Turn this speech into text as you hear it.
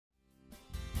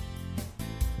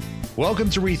Welcome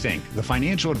to Rethink, the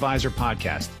Financial Advisor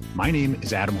Podcast. My name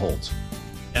is Adam Holtz.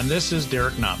 And this is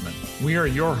Derek Notman. We are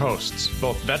your hosts,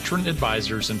 both veteran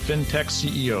advisors and fintech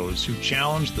CEOs who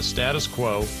challenge the status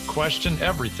quo, question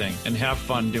everything, and have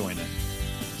fun doing it.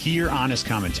 Hear honest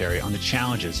commentary on the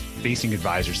challenges facing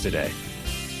advisors today.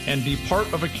 And be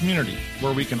part of a community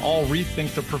where we can all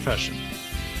rethink the profession.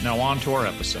 Now on to our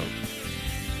episode.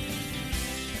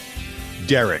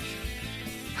 Derek,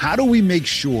 how do we make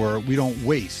sure we don't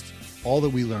waste all that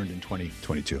we learned in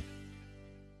 2022?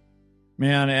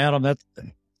 Man, Adam, that's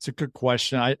a good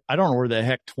question. I don't know where the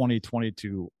heck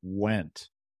 2022 went.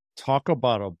 Talk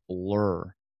about a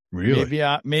blur. Really?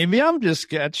 Maybe I'm just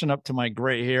catching up to my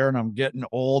gray hair and I'm getting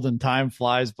old and time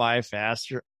flies by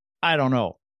faster. I don't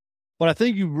know. But I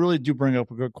think you really do bring up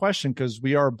a good question because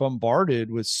we are bombarded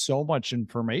with so much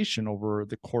information over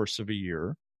the course of a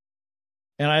year.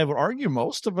 And I would argue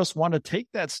most of us want to take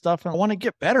that stuff and I want to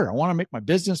get better. I want to make my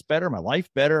business better, my life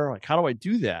better. Like, how do I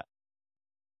do that?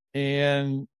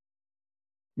 And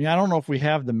I don't know if we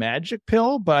have the magic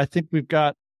pill, but I think we've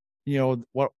got,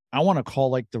 what I want to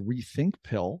call like the rethink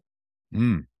pill.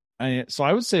 So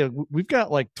I would say we've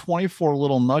got like 24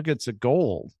 little nuggets of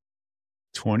gold.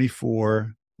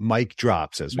 24 mic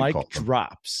drops, as we call them. Mic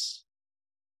drops.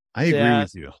 I agree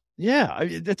with you. Yeah,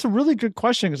 that's a really good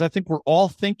question because I think we're all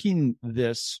thinking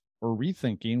this or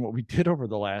rethinking what we did over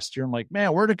the last year. I'm like,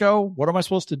 man, where to go? What am I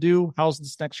supposed to do? How's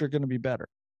this next year going to be better?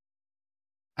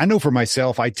 I know for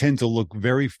myself, I tend to look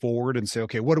very forward and say,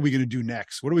 okay, what are we going to do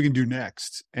next? What are we going to do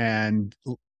next? And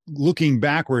looking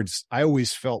backwards, I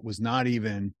always felt was not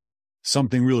even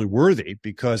something really worthy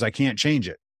because I can't change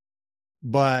it.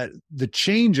 But the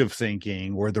change of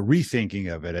thinking or the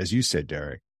rethinking of it, as you said,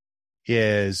 Derek,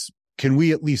 is can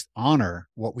we at least honor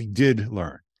what we did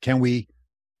learn? Can we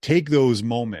take those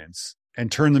moments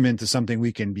and turn them into something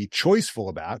we can be choiceful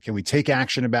about? Can we take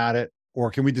action about it? Or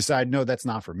can we decide, no, that's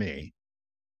not for me?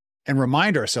 And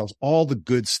remind ourselves all the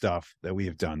good stuff that we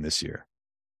have done this year.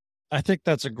 I think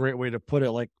that's a great way to put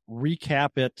it. Like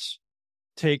recap it,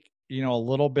 take, a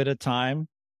little bit of time,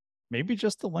 maybe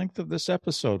just the length of this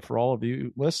episode for all of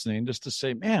you listening, just to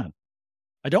say, man,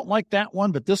 I don't like that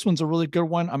one, but this one's a really good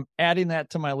one. I'm adding that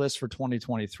to my list for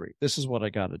 2023. This is what I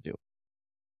got to do.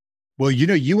 Well,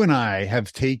 you and I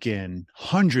have taken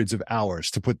hundreds of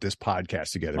hours to put this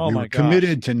podcast together. Oh, we were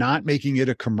committed to not making it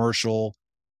a commercial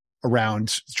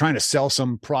around trying to sell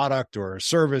some product or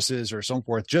services or so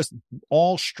forth, just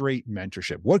all straight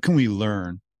mentorship. What can we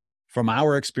learn from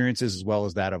our experiences as well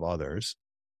as that of others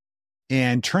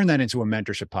and turn that into a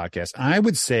mentorship podcast? I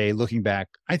would say, looking back,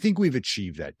 I think we've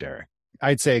achieved that, Derek.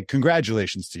 I'd say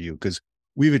congratulations to you because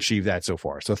we've achieved that so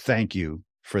far. So thank you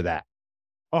for that.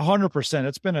 100%.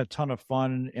 It's been a ton of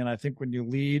fun. And I think when you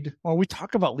lead, we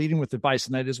talk about leading with advice,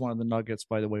 and that is one of the nuggets,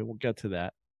 by the way. We'll get to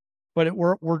that. But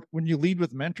when you lead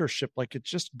with mentorship, like it's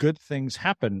just good things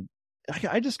happen.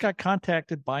 I just got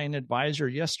contacted by an advisor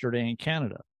yesterday in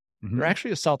Canada. Mm-hmm. They're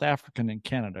actually a South African in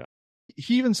Canada.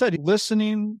 He even said,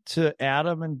 listening to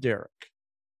Adam and Derek,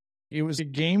 it was a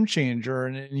game changer.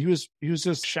 And he was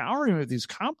just showering with these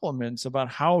compliments about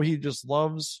how he just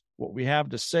loves what we have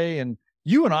to say. And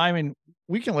you and I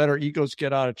we can let our egos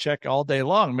get out of check all day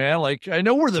long, man. Like, I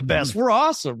know we're the best. We're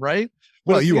awesome, right?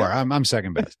 Well, you are. I'm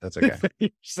second best. That's okay. You're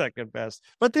second best.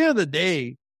 But at the end of the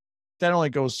day, that only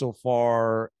goes so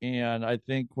far. And I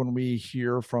think when we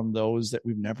hear from those that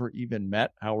we've never even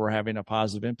met, how we're having a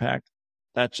positive impact,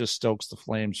 that just stokes the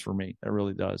flames for me. That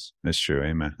really does. That's true.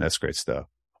 Amen. That's great stuff.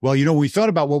 Well, we thought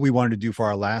about what we wanted to do for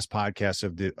our last podcast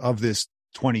of this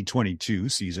 2022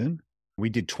 season. We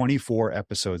did 24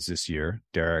 episodes this year,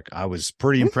 Derek. I was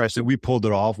pretty impressed that we pulled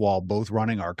it off while both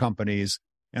running our companies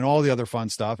and all the other fun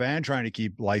stuff and trying to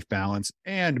keep life balance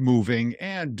and moving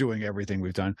and doing everything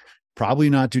we've done. Probably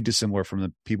not too dissimilar from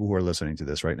the people who are listening to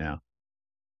this right now.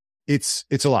 It's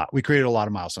a lot. We created a lot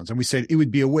of milestones and we said it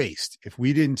would be a waste if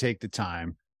we didn't take the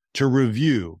time to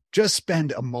review, just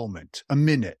spend a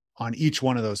minute on each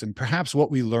one of those and perhaps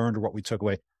what we learned or what we took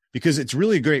away, because it's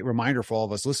really a great reminder for all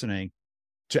of us listening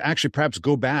to actually perhaps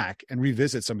go back and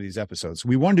revisit some of these episodes.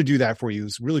 We wanted to do that for you,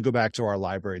 is really go back to our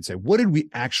library and say, what did we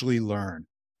actually learn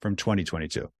from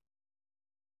 2022?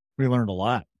 We learned a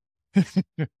lot.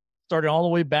 Starting all the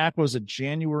way back, was it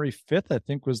January 5th, I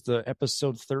think was the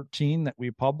episode 13 that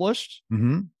we published.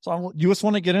 Mm-hmm. So you just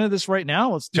want to get into this right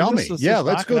now? Let's do Tell this. me.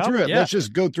 Let's go through it. Yeah. Let's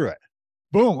just go through it.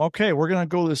 Boom. Okay. We're going to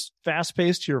go this fast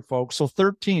paced here, folks. So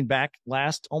 13 back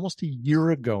almost a year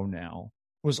ago now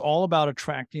was all about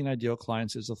attracting ideal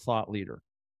clients as a thought leader.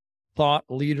 Thought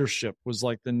leadership was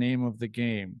like the name of the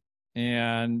game.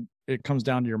 And it comes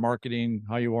down to your marketing,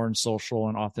 how you are in social,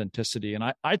 and authenticity.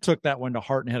 And I took that one to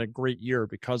heart and had a great year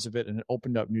because of it. And it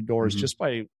opened up new doors just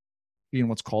by being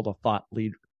what's called a thought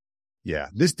leader. Yeah.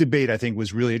 This debate, I think,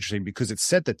 was really interesting because it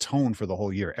set the tone for the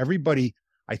whole year. Everybody,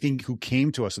 I think, who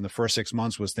came to us in the first 6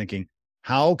 months was thinking,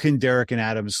 how can Derek and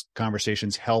Adam's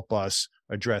conversations help us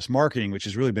address marketing, which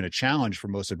has really been a challenge for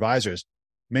most advisors?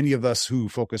 Many of us who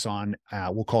focus on,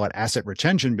 we'll call it asset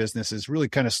retention businesses, really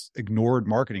kind of ignored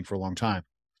marketing for a long time.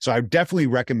 So I definitely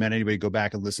recommend anybody go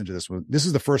back and listen to this one. This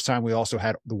is the first time we also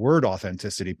had the word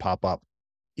authenticity pop up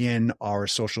in our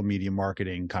social media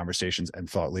marketing conversations and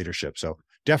thought leadership. So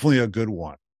definitely a good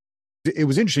one. It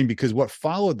was interesting because what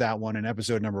followed that one in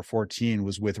episode number 14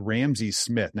 was with Ramsey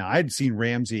Smith. Now, I'd seen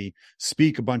Ramsey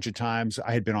speak a bunch of times.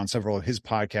 I had been on several of his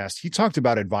podcasts. He talked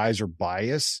about advisor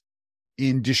bias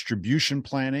in distribution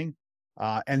planning.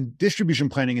 And distribution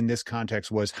planning in this context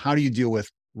was, how do you deal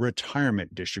with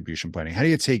retirement distribution planning? How do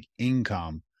you take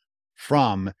income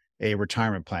from a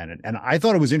retirement plan? And I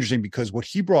thought it was interesting because what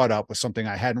he brought up was something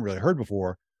I hadn't really heard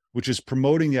before, which is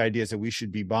promoting the ideas that we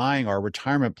should be buying our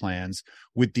retirement plans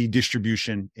with the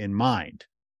distribution in mind.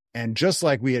 And just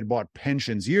like we had bought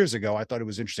pensions years ago, I thought it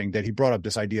was interesting that he brought up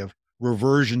this idea of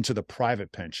reversion to the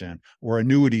private pension or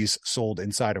annuities sold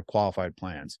inside of qualified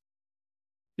plans.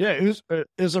 Yeah, it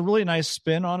was a really nice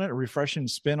spin on it, a refreshing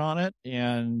spin on it,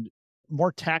 and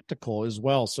more tactical as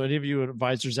well. So any of you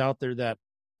advisors out there that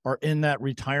are in that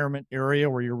retirement area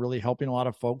where you're really helping a lot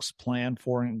of folks plan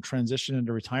for and transition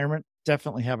into retirement,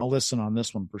 definitely have a listen on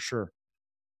this one for sure.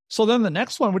 So then the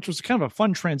next one, which was kind of a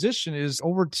fun transition, is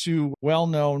over to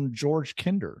well-known George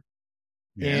Kinder.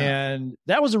 Yeah. And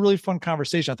that was a really fun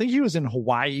conversation. I think he was in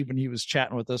Hawaii when he was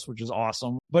chatting with us, which is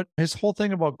awesome. But his whole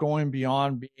thing about going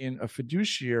beyond being a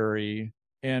fiduciary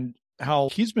and how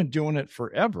he's been doing it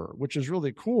forever, which is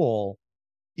really cool.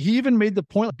 He even made the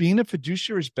point being a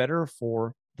fiduciary is better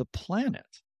for the planet.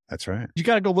 That's right. You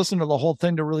got to go listen to the whole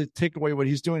thing to really take away what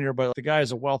he's doing here. But the guy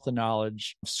is a wealth of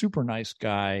knowledge, super nice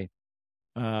guy,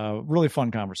 really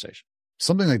fun conversation.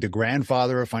 Something like the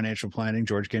grandfather of financial planning,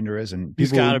 George Kinder is. And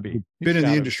he's got to be. Been in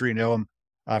the industry, know him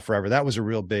forever. That was a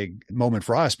real big moment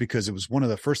for us because it was one of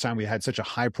the first time we had such a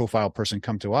high profile person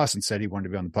come to us and said he wanted to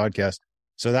be on the podcast.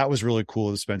 So that was really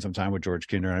cool to spend some time with George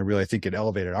Kinder. And I really think it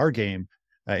elevated our game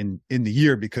in the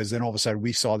year, because then all of a sudden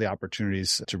we saw the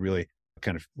opportunities to really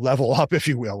kind of level up, if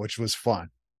you will, which was fun.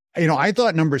 You know, I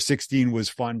thought number 16 was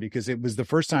fun because it was the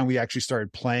first time we actually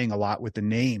started playing a lot with the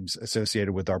names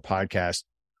associated with our podcast.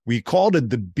 We called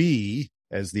it the B,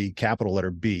 as the capital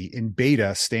letter B in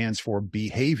beta stands for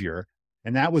behavior.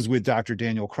 And that was with Dr.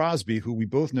 Daniel Crosby, who we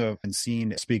both know and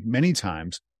seen speak many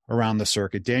times around the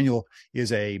circuit. Daniel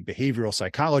is a behavioral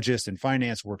psychologist in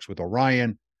finance, works with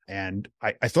Orion. And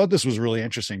I thought this was really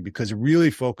interesting because it really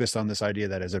focused on this idea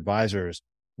that as advisors,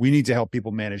 we need to help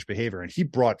people manage behavior. And he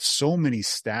brought so many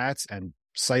stats and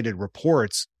cited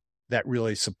reports that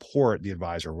really support the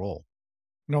advisor role.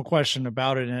 No question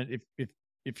about it. And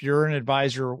if you're an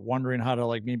advisor wondering how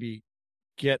to maybe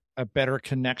get a better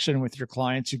connection with your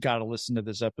clients, you got to listen to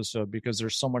this episode because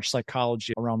there's so much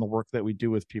psychology around the work that we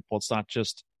do with people. It's not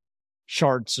just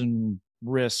charts and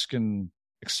risk and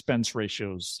expense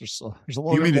ratios. There's a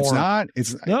little You mean bit more. It's not?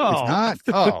 It's not?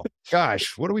 Oh,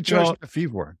 gosh. What do we charge a fee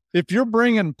for? If you're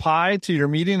bringing pie to your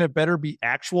meeting, it better be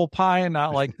actual pie and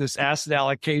not like this asset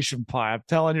allocation pie. I'm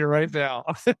telling you right now.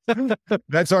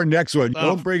 That's our next one.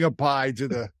 Don't bring a pie to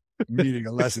the meeting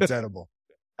unless it's edible.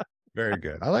 Very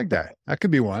good. I like that. That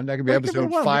could be one. That could be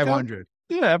episode 500.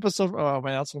 Yeah, episode. Oh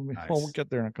man, that's when we'll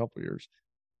get there in a couple of years.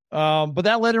 But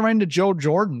that led right into Joe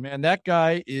Jordan, man. That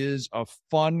guy is a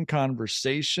fun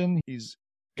conversation. He's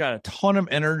got a ton of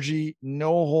energy, no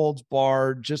holds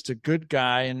barred, just a good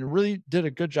guy, and really did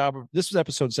a good job of, this was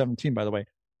episode 17, by the way,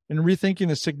 in rethinking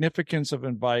the significance of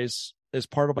advice as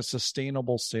part of a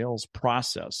sustainable sales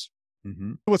process.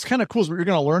 Mm-hmm. What's kind of cool is what you're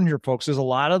going to learn here, folks, is a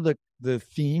lot of the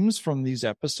themes from these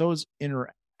episodes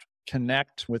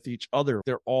connect with each other.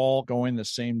 They're all going the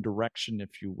same direction,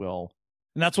 if you will.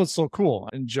 And that's what's so cool.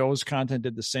 And Joe's content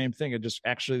did the same thing. It just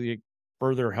actually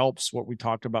further helps what we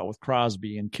talked about with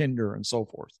Crosby and Kinder and so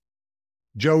forth.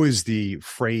 Joe is the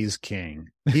phrase king.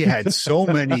 He had so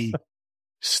many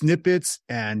snippets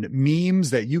and memes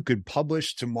that you could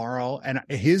publish tomorrow. And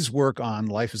his work on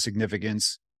life of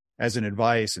significance as an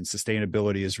advice and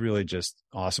sustainability is really just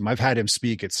awesome. I've had him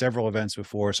speak at several events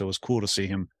before, so it was cool to see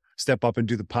him step up and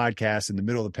do the podcast in the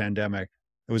middle of the pandemic.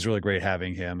 It was really great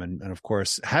having him. And of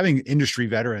course, having industry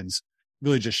veterans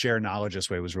really just share knowledge this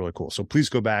way was really cool. So please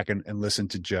go back and listen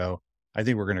to Joe. I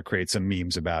think we're going to create some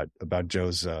memes about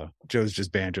Joe's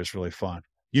just banter. It's really fun.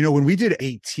 You know, when we did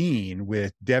 18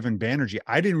 with Devin Banerjee,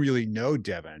 I didn't really know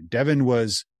Devin. Devin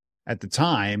was, at the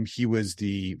time, he was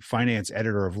the finance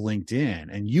editor of LinkedIn,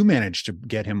 and you managed to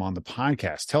get him on the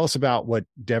podcast. Tell us about what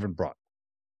Devin brought.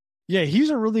 Yeah, he's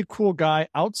a really cool guy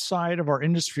outside of our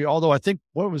industry. Although I think,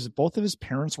 what was it? Both of his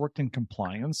parents worked in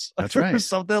compliance. That's right. Or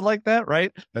something like that,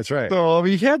 right? That's right. So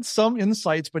he had some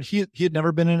insights, but he had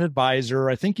never been an advisor.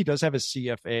 I think he does have a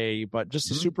CFA, but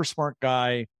just a super smart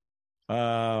guy.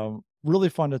 Really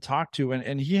fun to talk to.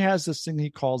 And he has this thing he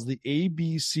calls the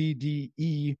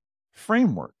ABCDE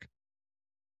framework.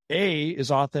 A is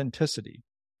authenticity.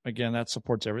 Again, that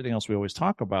supports everything else we always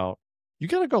talk about. You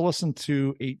got to go listen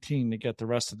to 18 to get the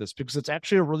rest of this, because it's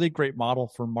actually a really great model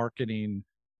for marketing,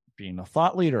 being a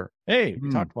thought leader. Hey,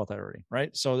 we talked about that already,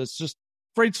 right? So it's just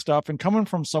great stuff. And coming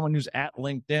from someone who's at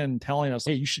LinkedIn telling us,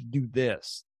 hey, you should do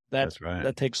this. That's right.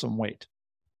 That takes some weight.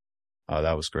 Oh,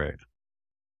 that was great.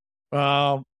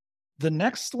 The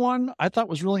next one I thought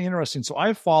was really interesting. So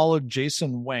I followed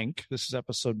Jason Wenk. This is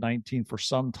episode 19 for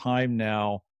some time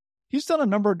now. He's done a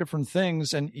number of different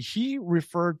things, and he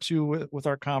referred to, with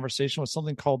our conversation, with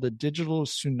something called the digital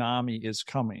tsunami is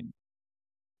coming.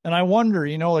 And I wonder,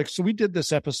 so we did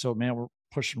this episode, man, we're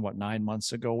pushing 9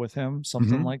 months ago with him,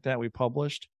 something like that we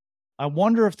published. I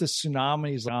wonder if the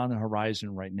tsunami is on the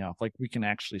horizon right now, if we can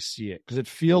actually see it, because it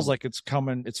feels like it's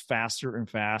coming, it's faster and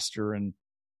faster. And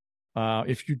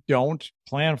if you don't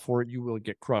plan for it, you will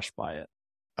get crushed by it.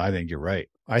 I think you're right.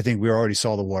 I think we already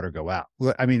saw the water go out.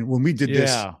 I mean, when we did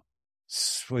this,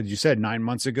 what you said 9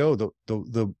 months ago,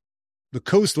 the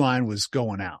coastline was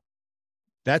going out.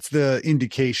 That's the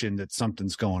indication that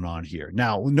something's going on here.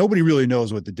 Now, nobody really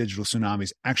knows what the digital tsunami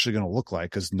is actually going to look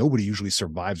like, because nobody usually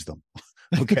survives them.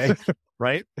 Okay.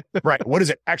 Right. Right. What does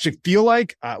it actually feel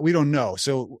like? We don't know.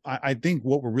 So I think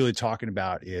what we're really talking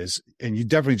about is, and you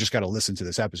definitely just got to listen to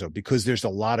this episode, because there's a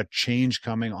lot of change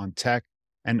coming on tech.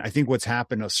 And I think what's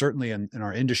happened, certainly in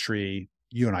our industry,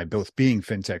 you and I both being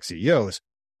fintech CEOs,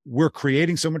 we're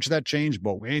creating so much of that change,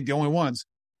 but we ain't the only ones.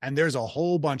 And there's a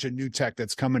whole bunch of new tech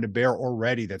that's coming to bear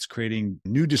already that's creating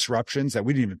new disruptions that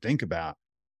we didn't even think about.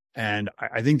 And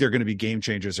I think they're going to be game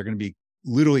changers. They're going to be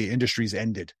literally industries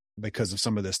ended because of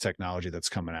some of this technology that's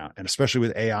coming out. And especially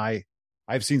with AI,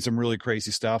 I've seen some really crazy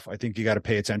stuff. I think you got to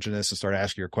pay attention to this and start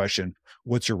asking your question,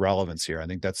 what's your relevance here? I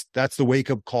think that's the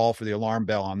wake-up call for the alarm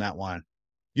bell on that one.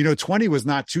 20 was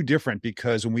not too different,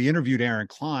 because when we interviewed Aaron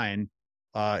Klein,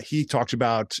 he talked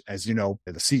about, as you know,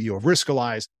 the CEO of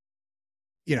Riskalyze,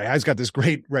 he's got this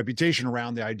great reputation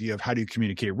around the idea of how do you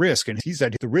communicate risk. And he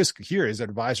said the risk here is that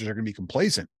advisors are going to be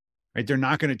complacent, right? They're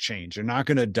not going to change. They're not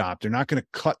going to adopt. They're not going to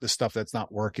cut the stuff that's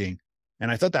not working.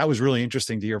 And I thought that was really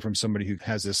interesting to hear from somebody who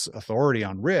has this authority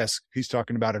on risk. He's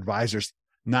talking about advisors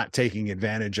not taking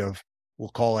advantage of, we'll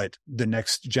call it, the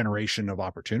next generation of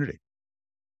opportunity.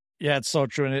 Yeah, it's so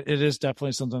true. And it is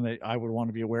definitely something that I would want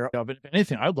to be aware of. If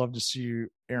anything, I'd love to see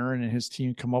Aaron and his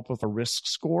team come up with a risk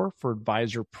score for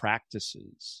advisor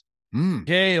practices.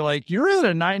 Okay, you're at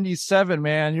a 97,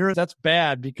 man. That's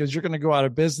bad, because you're going to go out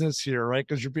of business here, right?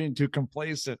 Because you're being too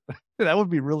complacent. That would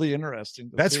be really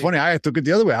interesting. That's funny. I took it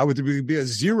the other way. I would be a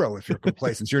 0 if you're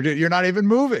complacent. You're not even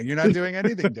moving. You're not doing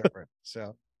anything different.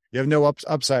 So you have no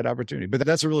upside opportunity. But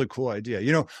that's a really cool idea.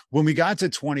 When we got to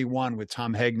 21 with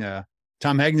Tom Hegna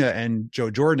and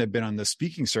Joe Jordan have been on the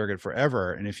speaking circuit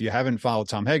forever. And if you haven't followed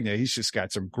Tom Hegna, he's just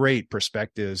got some great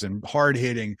perspectives and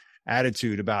hard-hitting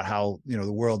attitude about how,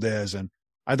 the world is. And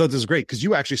I thought this was great, because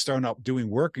you actually started up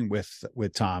working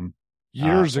with Tom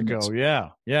years ago.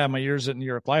 Yeah. My years at New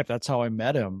York Life. That's how I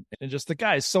met him. And just the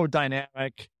guy is so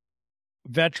dynamic,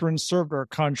 veteran, served our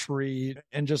country,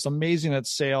 and just amazing at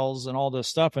sales and all this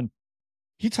stuff. And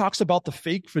he talks about the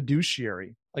fake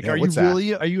fiduciary. Are you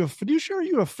a fiduciary? Are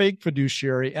you a fake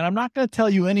fiduciary? And I'm not going to tell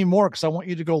you anymore, because I want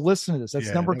you to go listen to this.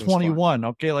 That's number 21.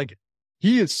 Okay.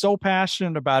 He is so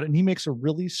passionate about it, and he makes a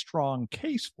really strong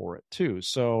case for it too.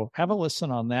 So have a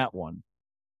listen on that one.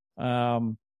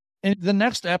 In the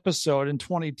next episode in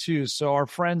 22, so our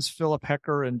friends Philip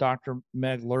Hecker and Dr.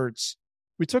 Meg Lertz,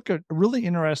 we took a really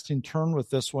interesting turn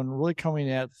with this one, really coming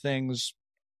at things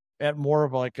at more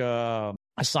of a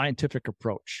scientific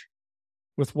approach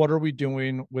with what are we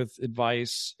doing with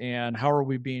advice, and how are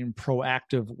we being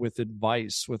proactive with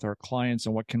advice with our clients,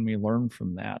 and what can we learn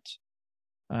from that?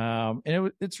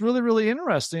 And it's really, really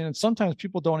interesting. And sometimes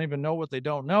people don't even know what they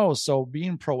don't know. So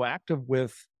being proactive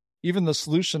with even the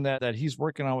solution that he's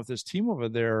working on with his team over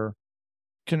there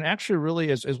can actually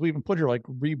really, as we even put here,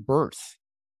 rebirth,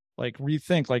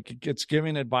 rethink, it's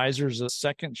giving advisors a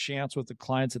second chance with the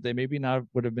clients that they maybe not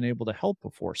would have been able to help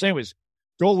before. So anyways,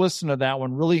 go listen to that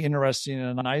one. Really interesting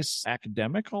and nice,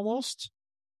 academic almost,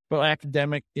 but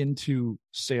academic into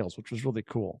sales, which was really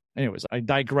cool. Anyways, I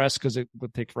digress because it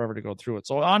would take forever to go through it.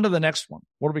 So on to the next one.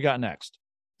 What do we got next?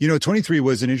 23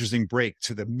 was an interesting break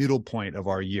to the middle point of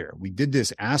our year. We did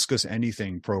this Ask Us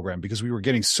Anything program because we were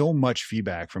getting so much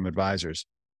feedback from advisors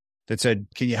that said,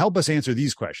 can you help us answer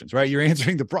these questions, right? You're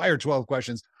answering the prior 12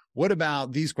 questions. What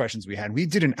about these questions we had? We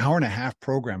did an 1.5-hour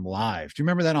program live. Do you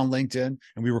remember that on LinkedIn?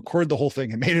 And we recorded the whole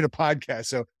thing and made it a podcast.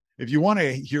 So if you want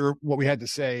to hear what we had to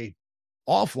say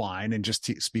offline and just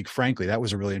speak frankly, that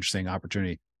was a really interesting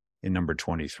opportunity in number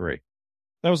 23.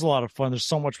 That was a lot of fun. There's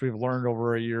so much we've learned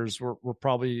over our years. We're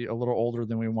probably a little older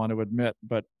than we want to admit,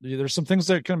 but there's some things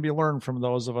that can be learned from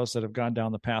those of us that have gone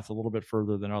down the path a little bit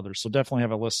further than others. So definitely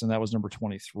have a listen. That was number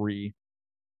 23.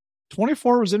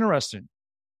 24 was interesting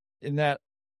in that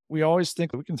we always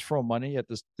think we can throw money at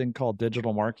this thing called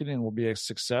digital marketing and we'll be a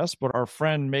success. But our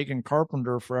friend Megan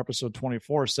Carpenter for episode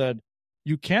 24 said,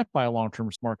 you can't buy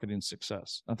long-term marketing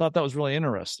success. I thought that was really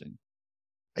interesting.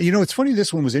 It's funny.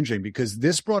 This one was interesting because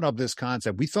this brought up this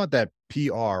concept. We thought that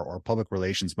PR or public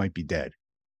relations might be dead,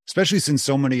 especially since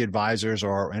so many advisors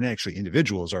and actually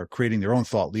individuals are creating their own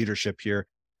thought leadership here.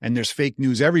 And there's fake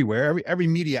news everywhere. Every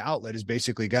media outlet has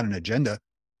basically got an agenda.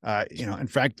 In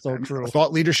fact, so true.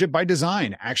 Thought leadership by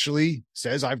design actually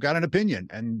says I've got an opinion,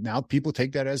 and now people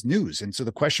take that as news. And so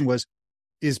the question was,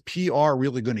 is PR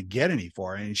really going to get any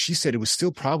far? And she said it was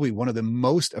still probably one of the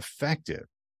most effective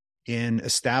in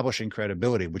establishing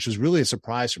credibility, which was really a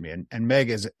surprise for me. And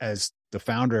Meg, as the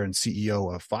founder and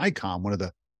CEO of FICOM, one of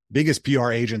the biggest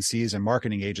PR agencies and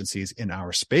marketing agencies in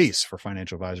our space for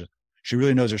financial advisors, she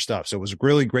really knows her stuff. So it was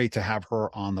really great to have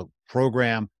her on the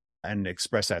program and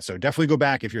express that. So definitely go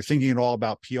back if you're thinking at all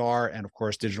about PR and of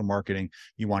course, digital marketing,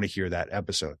 you want to hear that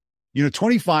episode.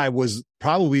 25 was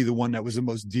probably the one that was the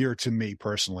most dear to me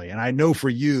personally. And I know for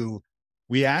you,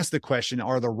 we asked the question,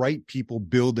 are the right people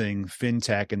building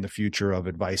fintech in the future of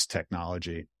advice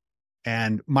technology?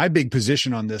 And my big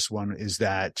position on this one is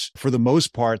that for the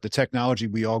most part, the technology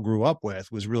we all grew up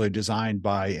with was really designed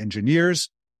by engineers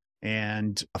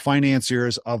and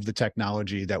financiers of the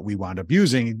technology that we wound up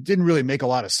using. It didn't really make a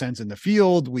lot of sense in the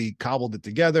field. We cobbled it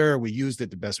together. We used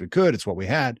it the best we could. It's what we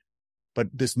had. But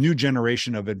this new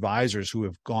generation of advisors who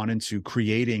have gone into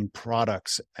creating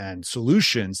products and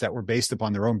solutions that were based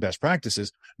upon their own best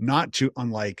practices, not too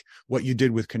unlike what you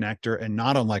did with Connector and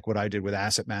not unlike what I did with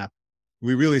AssetMap.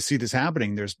 We really see this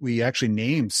happening. We actually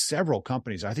named several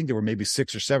companies. I think there were maybe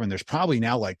 6 or 7. There's probably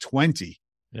now like 20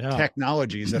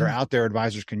 technologies that are out there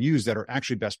advisors can use that are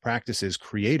actually best practices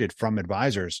created from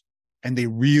advisors. And they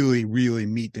really, really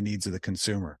meet the needs of the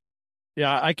consumer.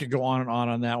 Yeah, I could go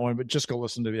on that one, but just go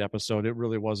listen to the episode. It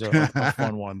really was a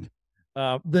fun one.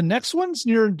 The next one's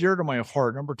near and dear to my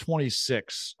heart, number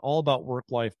 26, all about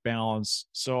work-life balance.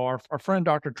 So our friend,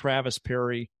 Dr. Travis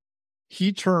Perry,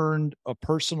 he turned a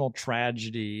personal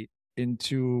tragedy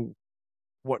into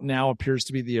what now appears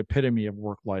to be the epitome of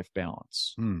work-life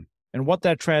balance. And what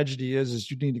that tragedy is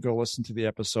you need to go listen to the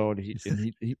episode.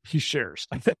 He shares.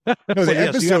 No, the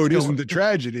episode isn't the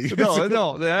tragedy.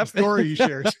 No, the story he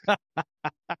shares.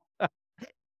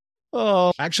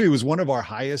 Oh, actually, it was one of our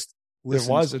highest. It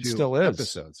was. It still is.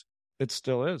 Episodes. It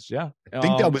still is. Yeah. I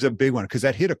think that was a big one because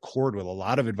that hit a chord with a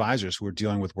lot of advisors who are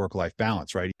dealing with work-life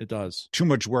balance, right? It does. Too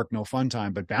much work, no fun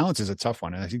time, but balance is a tough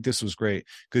one. And I think this was great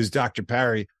because Dr.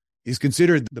 Perry is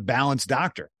considered the balance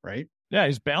doctor, right? Yeah,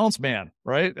 he's balance man,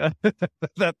 right?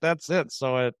 That's it.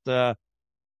 So it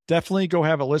definitely go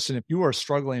have a listen. If you are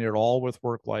struggling at all with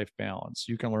work-life balance,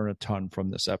 you can learn a ton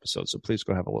from this episode. So please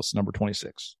go have a listen. Number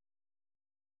 26.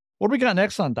 What do we got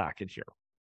next on docket here?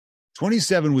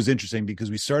 27 was interesting because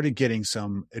we started getting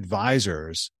some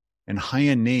advisors and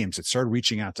high-end names that started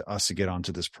reaching out to us to get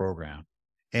onto this program.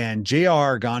 And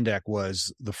J.R. Gondek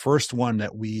was the first one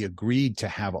that we agreed to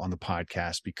have on the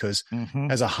podcast because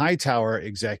as a Hightower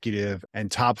executive and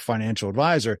top financial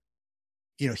advisor,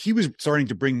 he was starting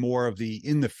to bring more of the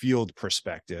in the field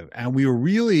perspective. And we were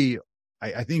really,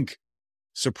 I think,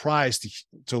 surprised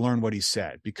to learn what he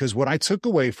said, because what I took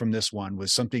away from this one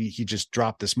was something he just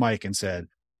dropped this mic and said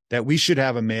that we should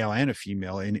have a male and a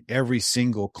female in every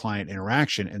single client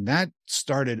interaction. And that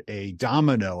started a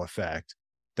domino effect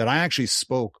that I actually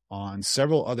spoke on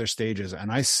several other stages.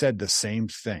 And I said the same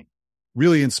thing,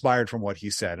 really inspired from what he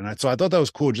said. And so I thought that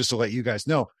was cool just to let you guys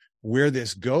know where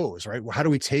this goes, right? How do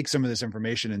we take some of this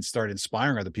information and start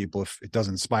inspiring other people if it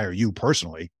doesn't inspire you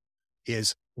personally?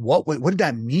 Is what did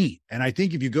that mean? And I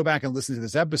think if you go back and listen to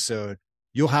this episode,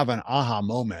 you'll have an aha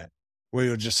moment where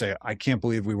you'll just say, I can't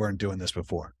believe we weren't doing this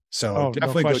before. So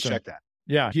definitely go check that.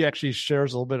 Yeah, he actually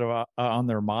shares a little bit of on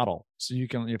their model. So you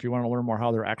can, if you want to learn more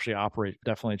how they're actually operate,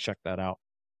 definitely check that out.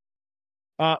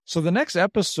 So the next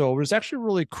episode is actually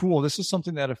really cool. This is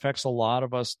something that affects a lot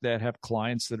of us that have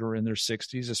clients that are in their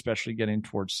 60s, especially getting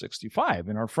towards 65.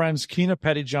 And our friends Keena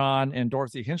Pettyjohn and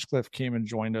Dorothy Hinchcliffe came and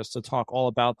joined us to talk all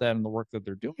about that and the work that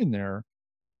they're doing there.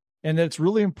 And it's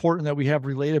really important that we have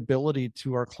relatability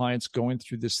to our clients going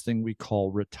through this thing we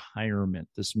call retirement,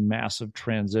 this massive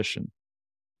transition.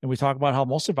 And we talk about how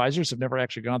most advisors have never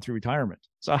actually gone through retirement.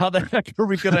 So how the heck are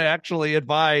we going to actually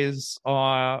advise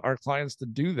our clients to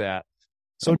do that?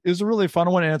 So it was a really fun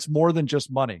one. And it's more than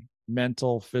just money,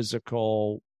 mental,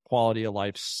 physical, quality of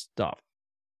life stuff.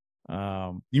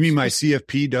 You mean my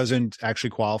CFP doesn't actually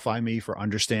qualify me for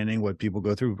understanding what people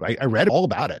go through? I read all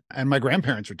about it, and my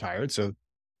grandparents retired. So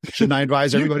shouldn't I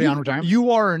advise everybody on retirement?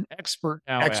 You are an expert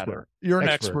now. You're an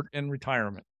expert in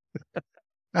retirement.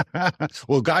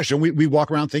 Well, gosh, and we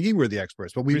walk around thinking we're the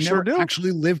experts, but we never sure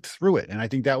actually lived through it. And I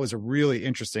think that was a really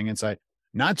interesting insight.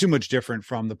 Not too much different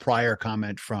from the prior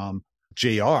comment from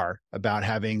JR about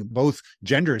having both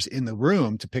genders in the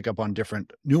room to pick up on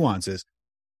different nuances.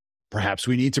 Perhaps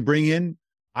we need to bring in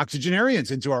octogenarians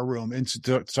into our room and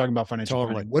talking about financial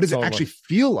planning. What does it actually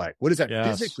feel like? What does that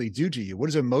physically do to you? What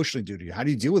does it emotionally do to you? How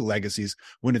do you deal with legacies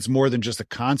when it's more than just a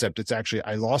concept? It's actually,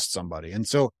 I lost somebody. And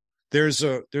so there's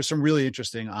some really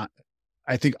interesting,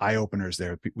 I think, eye openers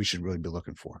there we should really be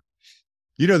looking for.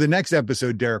 You know, the next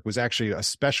episode, Derek, was actually a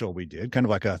special we did, kind of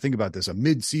like think about this, a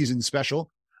mid-season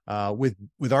special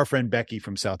with our friend Becky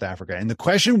from South Africa. And the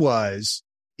question was,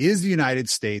 is the United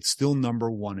States still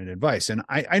number one in advice? And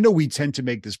I know we tend to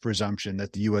make this presumption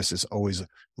that the U.S. is always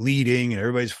leading and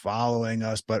everybody's following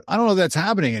us, but I don't know if that's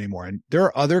happening anymore. And there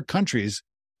are other countries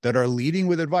that are leading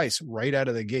with advice right out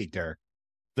of the gate, Derek.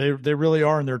 They really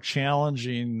are, and they're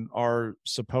challenging our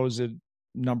supposed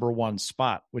number one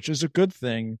spot, which is a good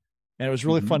thing. And it was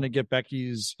really fun to get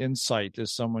Becky's insight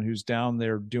as someone who's down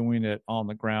there doing it on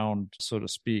the ground, so to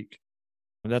speak.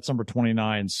 That's number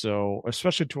 29. So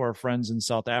especially to our friends in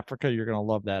South Africa, you're going to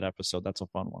love that episode. That's a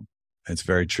fun one. That's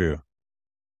very true.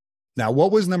 Now,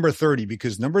 what was number 30?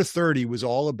 Because number 30 was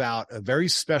all about a very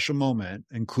special moment,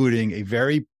 including a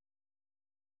very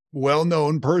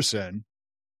well-known person.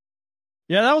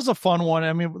 Yeah, that was a fun one.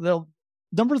 I mean,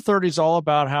 number 30 is all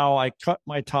about how I cut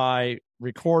my tie,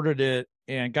 recorded it,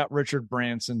 and got Richard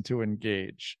Branson to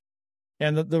engage.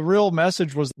 And the real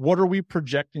message was, what are we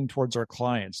projecting towards our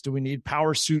clients? Do we need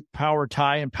power suit, power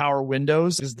tie, and power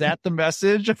windows? Is that the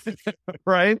message?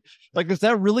 Right? Like, is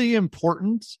that really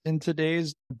important in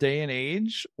today's day and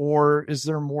age? Or is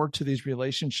there more to these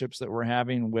relationships that we're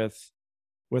having with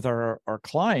our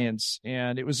clients?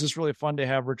 And it was just really fun to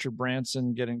have Richard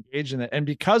Branson get engaged in it. And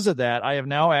because of that, I have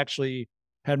now actually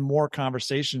had more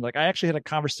conversation. Like, I actually had a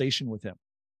conversation with him.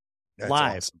 That's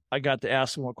live. Awesome. I got to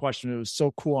ask him a question. It was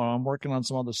so cool. I'm working on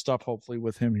some other stuff, hopefully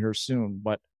with him here soon,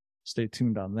 but stay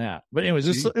tuned on that. But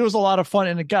anyways, it was a lot of fun,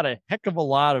 and it got a heck of a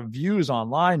lot of views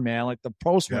online, man. Like, the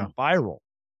post went viral.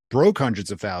 Broke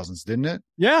hundreds of thousands, didn't it?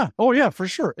 Yeah. Oh yeah, for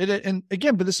sure. And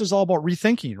again, but this is all about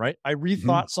rethinking, right? I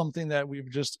rethought something that we've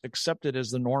just accepted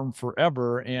as the norm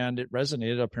forever, and it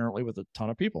resonated apparently with a ton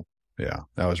of people. Yeah,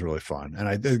 that was really fun.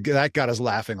 And that got us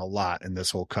laughing a lot in this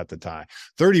whole cut the tie.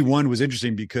 31 was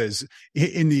interesting because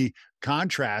in the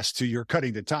contrast to your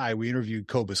cutting the tie, we interviewed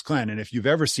Cobus Clem. And if you've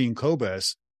ever seen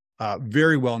Cobus,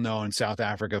 very well known South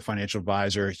Africa financial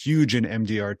advisor, huge in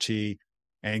MDRT.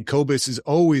 And Cobus is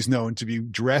always known to be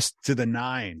dressed to the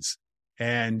nines.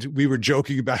 And we were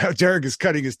joking about how Derek is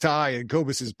cutting his tie and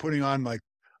Cobus is putting on like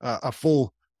a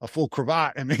full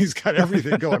cravat. I mean, he's got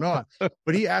everything going on.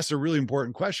 But he asked a really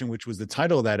important question, which was the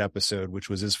title of that episode, which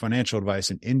was, is financial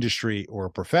advice an industry or a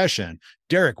profession?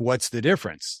 Derek, what's the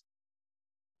difference?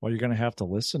 Well, you're going to have to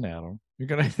listen at him. You're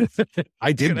going to.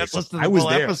 I did listen. I was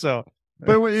there. Episode.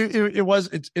 But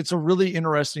it's a really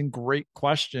interesting, great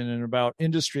question. And about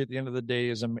industry at the end of the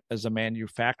day as a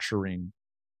manufacturing.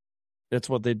 That's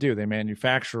what they do. They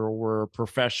manufacture, where a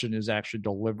profession is actually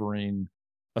delivering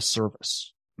a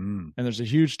service. And there's a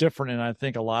huge difference. And I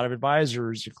think a lot of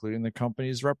advisors, including the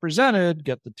companies represented,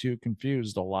 get the two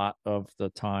confused a lot of the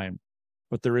time.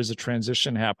 But there is a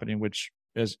transition happening, which,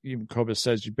 as even Cobus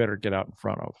says, you better get out in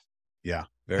front of. Yeah.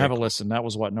 Have a listen. That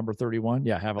was what, number 31?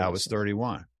 Yeah, that was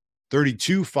 31.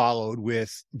 32 followed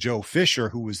with Joe Fisher,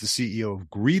 who was the CEO of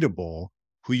Greetable,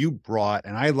 who you brought.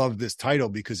 And I love this title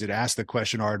because it asked the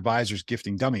question, are advisors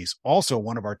gifting dummies? Also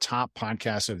one of our top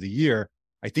podcasts of the year.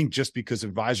 I think just because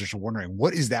advisors are wondering,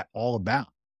 what is that all about?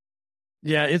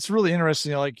 Yeah, it's really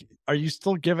interesting. Like, are you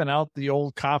still giving out the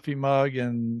old coffee mug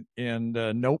and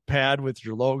notepad with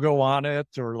your logo on it,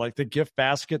 or like the gift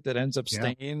basket that ends up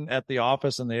staying at the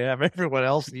office and they have everyone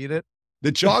else eat it?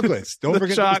 The chocolates. Don't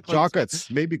forget the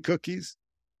chocolates. Maybe cookies.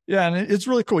 Yeah, and it's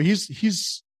really cool.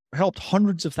 He's helped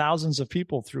hundreds of thousands of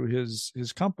people through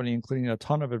his company, including a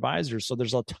ton of advisors. So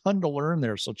there's a ton to learn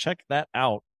there. So check that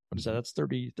out. What is that? That's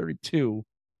 32.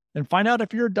 And find out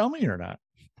if you're a dummy or not.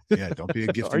 Yeah, don't be a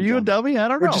gifting Are you a dummy? I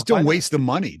don't know. Or just don't waste the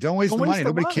money. Don't waste the money.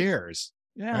 Nobody cares.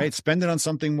 Yeah. Right? Spend it on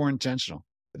something more intentional.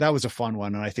 That was a fun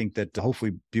one. And I think that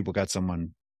hopefully people got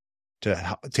someone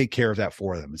to take care of that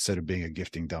for them instead of being a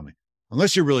gifting dummy.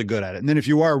 Unless you're really good at it. And then if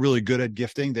you are really good at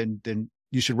gifting, then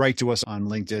you should write to us on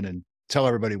LinkedIn and tell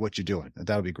everybody what you're doing.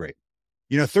 That would be great.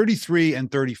 33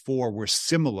 and 34 were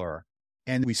similar.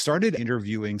 And we started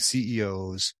interviewing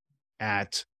CEOs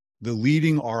at the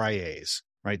leading RIAs,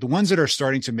 right? The ones that are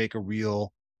starting to make a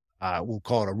real, we'll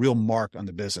call it a real mark on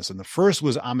the business. And the first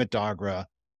was Amit Dogra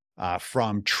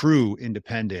from True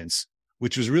Independence,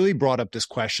 which was really brought up this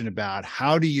question about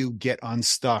how do you get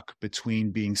unstuck between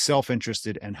being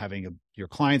self-interested and having your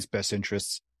client's best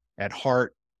interests at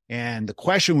heart. And the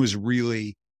question was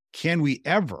really, can we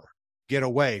ever get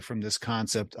away from this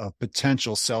concept of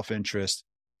potential self-interest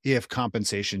if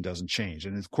compensation doesn't change?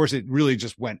 And of course, it really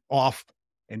just went off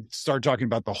and started talking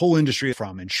about the whole industry,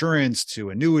 from insurance to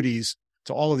annuities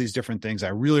to all of these different things. I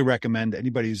really recommend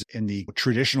anybody who's in the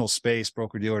traditional space,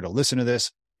 broker-dealer, to listen to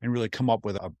this and really come up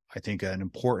with, I think, an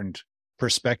important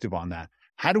perspective on that.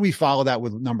 How do we follow that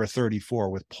with number 34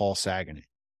 with Paul Saganay?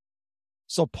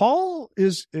 So Paul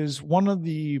is one of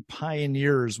the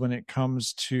pioneers when it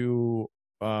comes to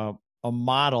a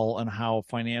model on how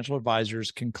financial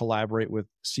advisors can collaborate with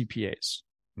CPAs.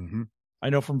 Mm-hmm. I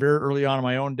know from very early on in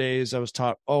my own days, I was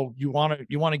taught, you want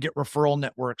to get referral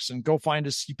networks and go find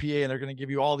a CPA and they're going to give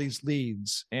you all these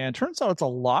leads. And it turns out it's a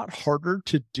lot harder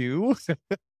to do.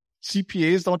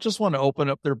 CPAs don't just want to open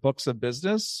up their books of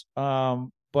business.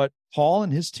 But Paul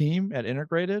and his team at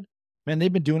Integrated, man,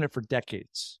 they've been doing it for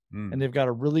decades and they've got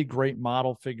a really great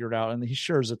model figured out. And he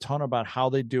shares a ton about how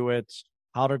they do it,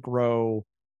 how to grow.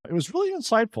 It was really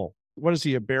insightful. What is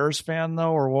he, a Bears fan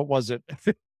though? Or what was it?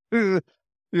 He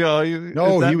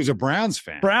was a Browns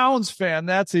fan.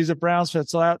 He's a Browns fan.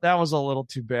 So that was a little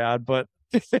too bad, but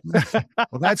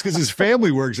well, that's because his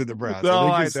family works at the Browns. No,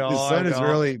 I think his son is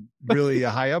really, really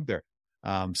high up there.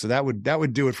 So that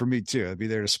would do it for me too. I'd be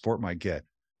there to support my kid.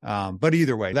 But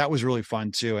either way, that was really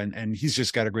fun too. And he's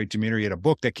just got a great demeanor. He had a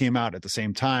book that came out at the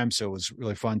same time. So it was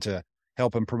really fun to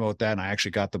help him promote that. And I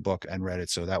actually got the book and read it.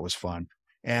 So that was fun.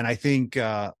 And I think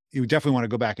you definitely want to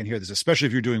go back and hear this, especially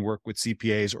if you're doing work with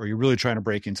CPAs or you're really trying to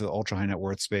break into the ultra high net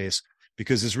worth space,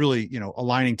 because it's really,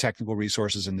 aligning technical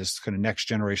resources and this kind of next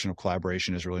generation of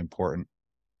collaboration is really important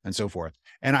and so forth.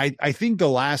 And I think the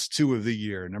last two of the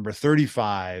year, number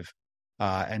 35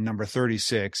 and number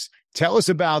 36, tell us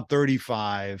about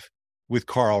 35 with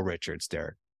Carl Richards,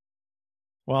 Derek.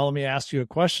 Well, let me ask you a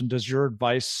question. Does your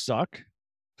advice suck?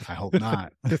 I hope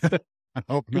not. I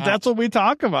hope not. That's what we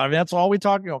talk about. I mean, that's all we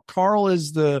talk about. Carl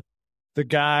is the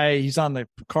guy. He's on the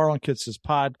Carl and Kitz's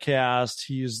podcast.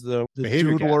 He's the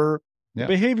doodler,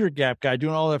 behavior gap guy,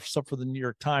 doing all that stuff for the New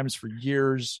York Times for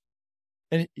years.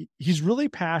 And he's really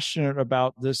passionate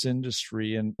about this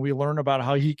industry. And we learn about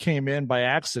how he came in by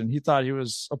accident. He thought he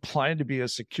was applying to be a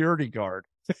security guard.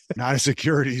 Not a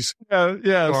securities. Yeah.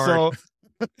 guard.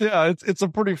 So, it's a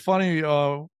pretty funny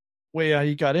way how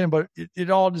he got in. But it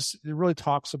really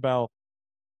talks about,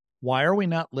 why are we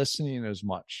not listening as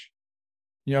much?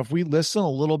 If we listen a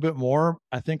little bit more,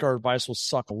 I think our advice will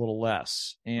suck a little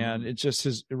less. And it just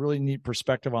is a really neat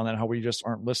perspective on that, how we just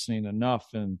aren't listening enough.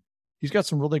 And he's got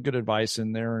some really good advice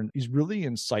in there, and he's really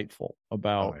insightful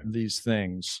about these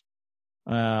things.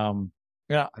 I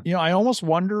almost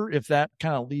wonder if that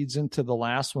kind of leads into the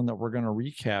last one that we're going to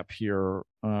recap here,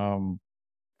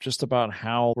 just about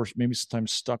how we're maybe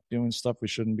sometimes stuck doing stuff we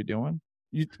shouldn't be doing.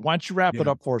 Why don't you wrap it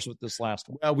up for us with this last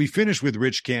one? Well, we finished with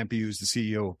Rich Campy, who's the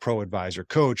CEO of Pro Advisor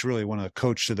Coach, really one of the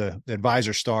coach to the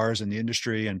advisor stars in the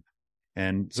industry.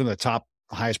 And some of the top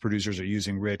highest producers are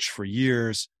using Rich for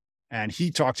years. And he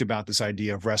talked about this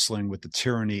idea of wrestling with the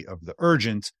tyranny of the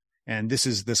urgent. And this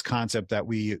is this concept that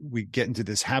we get into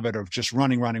this habit of just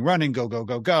running,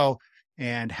 go,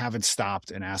 and haven't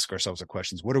stopped and ask ourselves the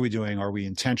questions. What are we doing? Are we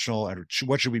intentional? And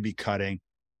what should we be cutting?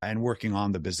 And working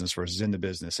on the business versus in the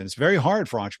business. And it's very hard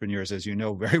for entrepreneurs, as you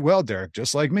know very well, Derek,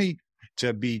 just like me,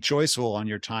 to be choiceful on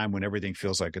your time when everything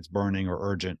feels like it's burning or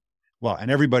urgent. Well, and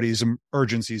everybody's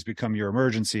urgencies become your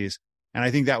emergencies. And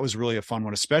I think that was really a fun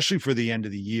one, especially for the end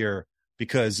of the year,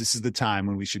 because this is the time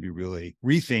when we should be really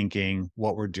rethinking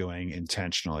what we're doing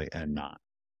intentionally and not.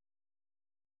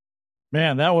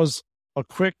 Man, that was a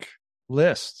quick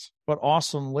list, but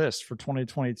awesome list for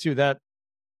 2022.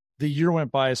 The year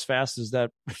went by as fast as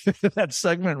that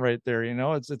segment right there.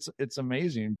 It's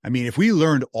amazing. I mean, if we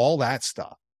learned all that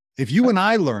stuff If you and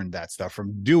I learned that stuff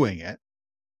from doing it,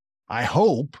 I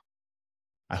hope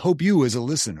you as a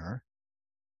listener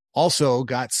also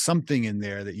got something in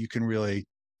there that you can really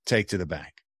take to the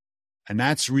bank. And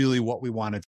that's really what we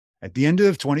wanted. At the end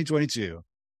of 2022,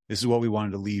 this is what we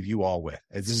wanted to leave you all with.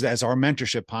 As our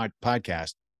mentorship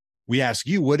podcast, we ask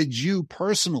you, what did you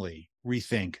personally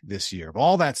rethink this year of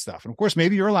all that stuff? And of course,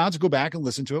 maybe you're allowed to go back and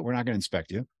listen to it. We're not going to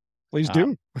inspect you. Please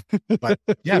do. But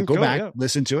yeah, go back,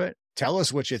 listen to it. Tell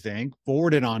us what you think.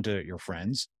 Forward it on to your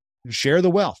friends. Share the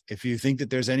wealth. If you think that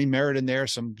there's any merit in there,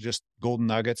 some just golden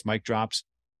nuggets, mic drops,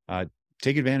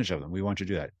 take advantage of them. We want you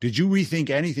to do that. Did you rethink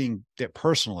anything that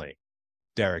personally,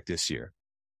 Derek, this year?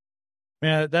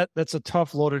 Man, that's a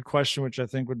tough, loaded question, which I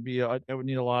think would be it would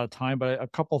need a lot of time. But a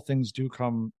couple of things do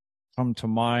come to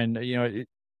mind.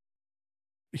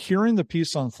 Hearing the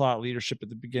piece on thought leadership at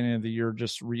the beginning of the year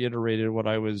just reiterated what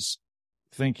I was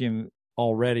thinking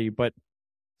already. But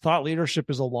thought leadership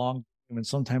is a long game, and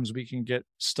sometimes we can get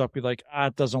stuck with like,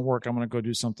 it doesn't work, I'm going to go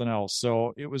do something else.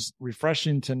 So it was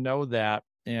refreshing to know that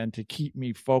and to keep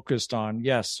me focused on,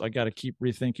 yes, I got to keep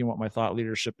rethinking what my thought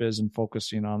leadership is and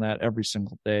focusing on that every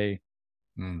single day.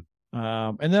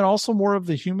 And then also more of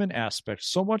the human aspect.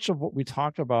 So much of what we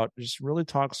talk about just really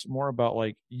talks more about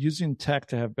like using tech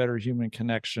to have better human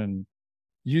connection,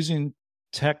 using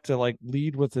tech to like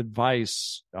lead with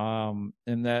advice. And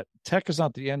that tech is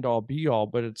not the end all be all,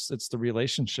 but it's the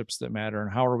relationships that matter.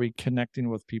 And how are we connecting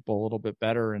with people a little bit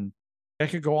better? And I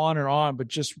could go on, but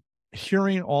just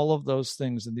hearing all of those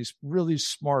things and these really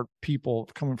smart people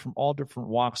coming from all different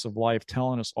walks of life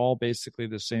telling us all basically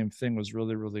the same thing was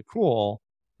really, really cool.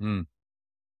 I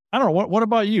don't know. What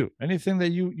about you? Anything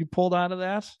that you pulled out of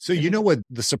that? So, you know what?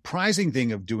 The surprising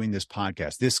thing of doing this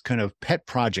podcast, this kind of pet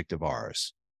project of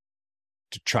ours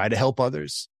to try to help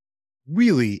others,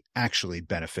 really actually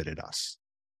benefited us.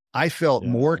 I felt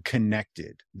more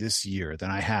connected this year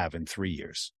than I have in 3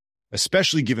 years,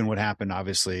 especially given what happened,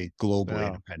 obviously, globally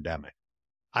in the pandemic.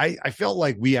 I felt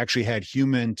like we actually had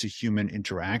human to human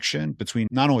interaction between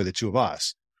not only the two of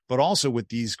us, but also with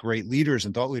these great leaders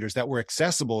and thought leaders that were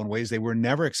accessible in ways they were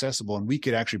never accessible. And we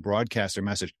could actually broadcast their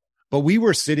message. But we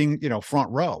were sitting,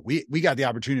 front row. We got the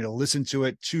opportunity to listen to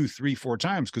it 2, 3, 4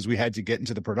 times because we had to get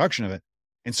into the production of it.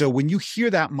 And so when you hear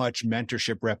that much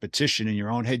mentorship repetition in your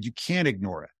own head, you can't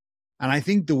ignore it. And I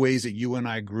think the ways that you and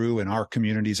I grew in our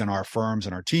communities and our firms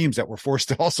and our teams that were forced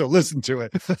to also listen to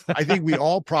it, I think we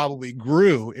all probably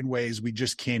grew in ways we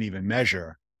just can't even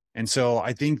measure. And so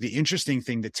I think the interesting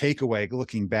thing to take away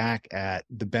looking back at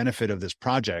the benefit of this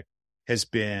project is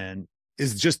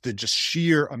just the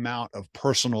sheer amount of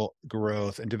personal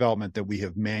growth and development that we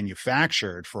have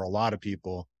manufactured for a lot of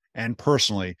people and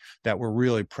personally that we're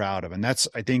really proud of. And that's,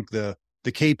 I think, the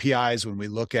KPIs, when we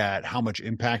look at how much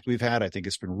impact we've had, I think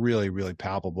it's been really, really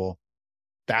palpable.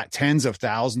 That tens of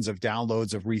thousands of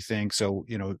downloads of Rethink. So,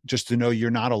 just to know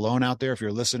you're not alone out there. If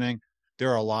you're listening,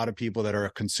 there are a lot of people that are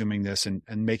consuming this and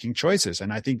making choices.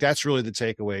 And I think that's really the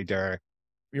takeaway, Derek.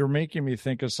 You're making me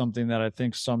think of something that I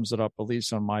think sums it up, at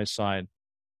least on my side.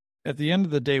 At the end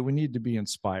of the day, we need to be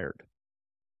inspired.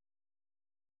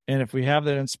 And if we have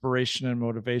that inspiration and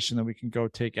motivation, then we can go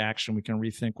take action. We can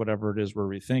rethink whatever it is we're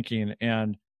rethinking.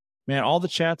 And man, all the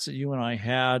chats that you and I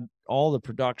had, all the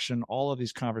production, all of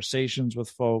these conversations with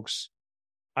folks,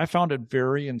 I found it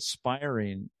very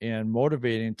inspiring and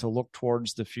motivating to look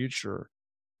towards the future.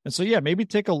 And so, maybe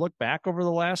take a look back over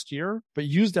the last year, but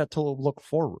use that to look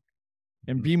forward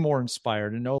and be more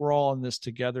inspired and know we're all in this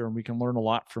together and we can learn a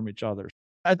lot from each other.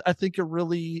 I think it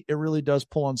really does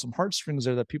pull on some heartstrings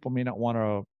there that people may not want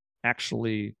to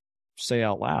actually say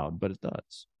out loud, but it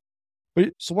does.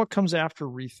 But so what comes after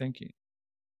rethinking?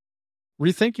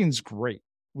 Rethinking is great.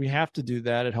 We have to do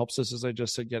that. It helps us, as I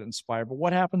just said, get inspired. But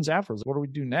what happens afterwards? What do we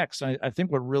do next? I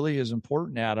think what really is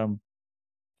important, Adam,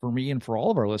 for me and for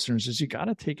all of our listeners, is you got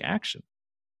to take action.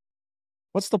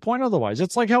 What's the point otherwise?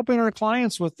 It's like helping our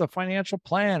clients with the financial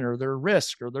plan or their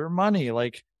risk or their money.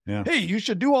 Like, hey, you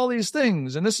should do all these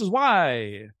things, and this is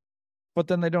why. But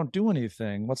then they don't do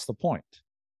anything. What's the point?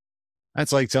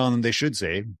 That's like telling them they should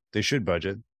save, they should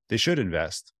budget, they should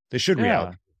invest, they should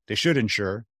reallocate, they should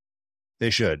insure. They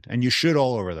should, and you should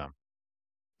all over them,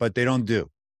 but they don't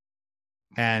do.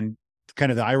 And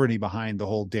kind of the irony behind the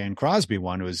whole Dan Crosby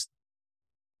one was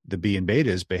the B in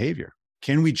beta is behavior.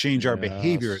 Can we change our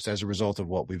behaviors as a result of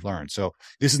what we've learned? So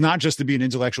this is not just to be an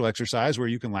intellectual exercise where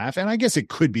you can laugh. And I guess it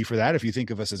could be for that if you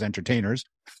think of us as entertainers.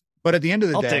 But at the end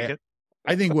of the day,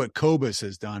 I think what Cobus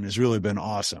has done has really been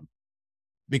awesome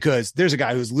because there's a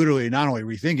guy who's literally not only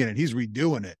rethinking it, he's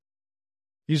redoing it.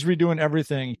 He's redoing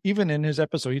everything. Even in his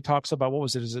episode, he talks about, what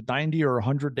was it? Is it 90 or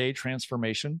 100-day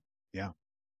transformation? Yeah.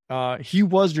 he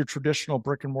was your traditional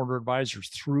brick and mortar advisor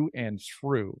through and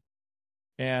through.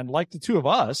 And like the two of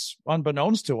us,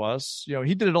 unbeknownst to us,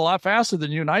 he did it a lot faster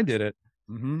than you and I did it.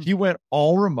 Mm-hmm. He went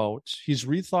all remote. He's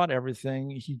rethought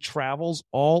everything. He travels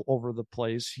all over the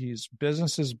place. His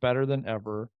business is better than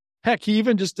ever. Heck, he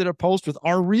even just did a post with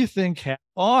our Rethink hat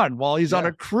on while he's on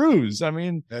a cruise. I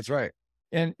mean, that's right.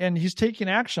 And he's taking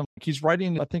action. He's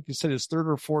writing, I think he said, his third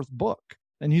or fourth book.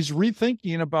 And he's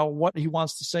rethinking about what he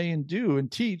wants to say and do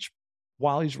and teach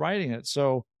while he's writing it.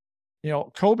 So,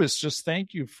 Cobus, just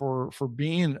thank you for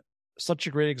being such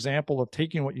a great example of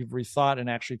taking what you've rethought and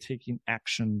actually taking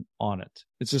action on it.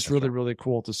 It's just really, really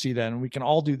cool to see that. And we can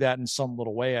all do that in some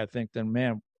little way, I think. Then,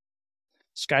 man,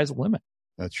 sky's the limit.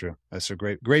 That's true. That's a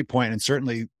great point. And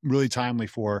certainly really timely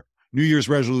for New Year's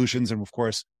resolutions. And of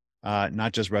course,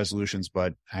 not just resolutions,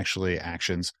 but actually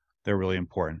actions. They're really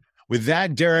important. With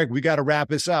that, Derek, we got to wrap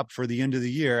this up for the end of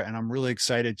the year. And I'm really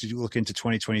excited to look into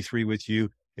 2023 with you.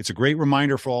 It's a great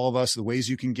reminder for all of us. The ways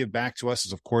you can give back to us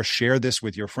is, of course, share this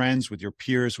with your friends, with your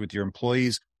peers, with your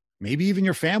employees, maybe even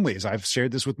your families. I've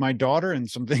shared this with my daughter and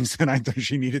some things that I thought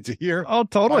she needed to hear. Oh,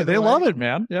 totally. They love it,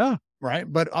 man. Yeah. Right.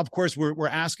 But of course, we're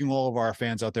asking all of our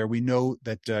fans out there. We know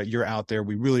that you're out there.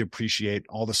 We really appreciate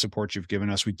all the support you've given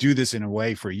us. We do this in a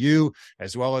way for you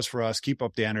as well as for us. Keep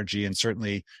up the energy and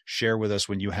certainly share with us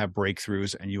when you have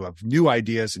breakthroughs and you have new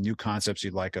ideas and new concepts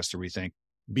you'd like us to rethink.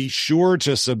 Be sure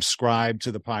to subscribe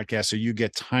to the podcast so you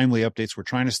get timely updates. We're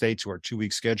trying to stay to our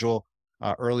 2-week schedule.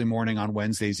 Early morning on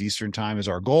Wednesdays, Eastern time is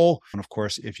our goal. And of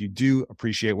course, if you do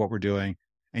appreciate what we're doing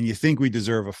and you think we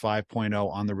deserve a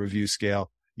 5.0 on the review scale,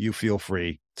 you feel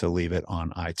free to leave it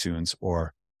on iTunes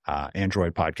or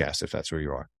Android podcast, if that's where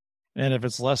you are. And if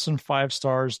it's less than 5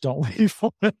 stars, don't leave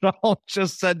one at all.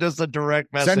 Just send us a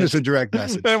direct message. Send us a direct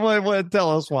message. And we'll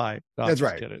tell us why. No, that's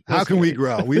right. How can we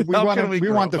grow? We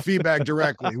want the feedback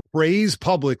directly. Praise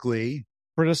publicly.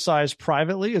 Criticize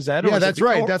privately. Is that? Yeah, that's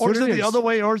right. That's what it is. The other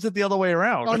way, or is it the other way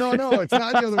around? Oh, no. It's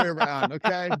not the other way around.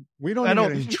 Okay. We don't get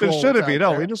any trolls. It shouldn't be.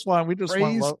 No, we just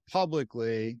praise want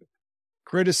publicly,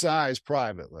 criticize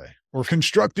privately, or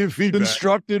constructive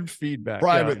feedback.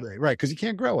 Privately. Right. Because you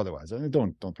can't grow otherwise. I mean,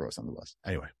 don't throw us on the bus.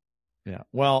 Anyway. Yeah.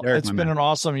 Well, Derek, it's been an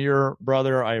awesome year,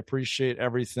 brother. I appreciate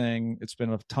everything. It's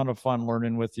been a ton of fun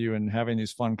learning with you and having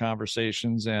these fun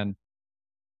conversations. And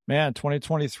man,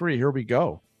 2023, here we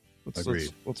go.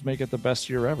 Let's make it the best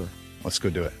year ever. Let's go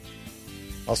do it.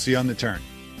 I'll see you on the turn.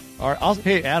 All right.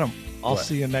 Hey, Adam, I'll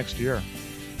see you next year.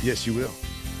 Yes, you will.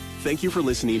 Thank you for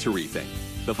listening to Rethink,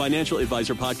 the Financial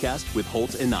Advisor Podcast with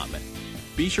Holt and Notman.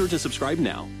 Be sure to subscribe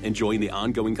now and join the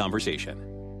ongoing conversation.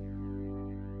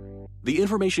 The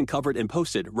information covered and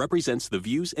posted represents the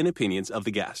views and opinions of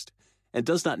the guest and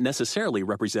does not necessarily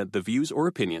represent the views or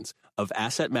opinions of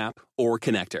AssetMap or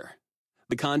Connector.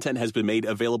 The content has been made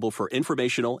available for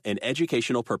informational and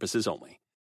educational purposes only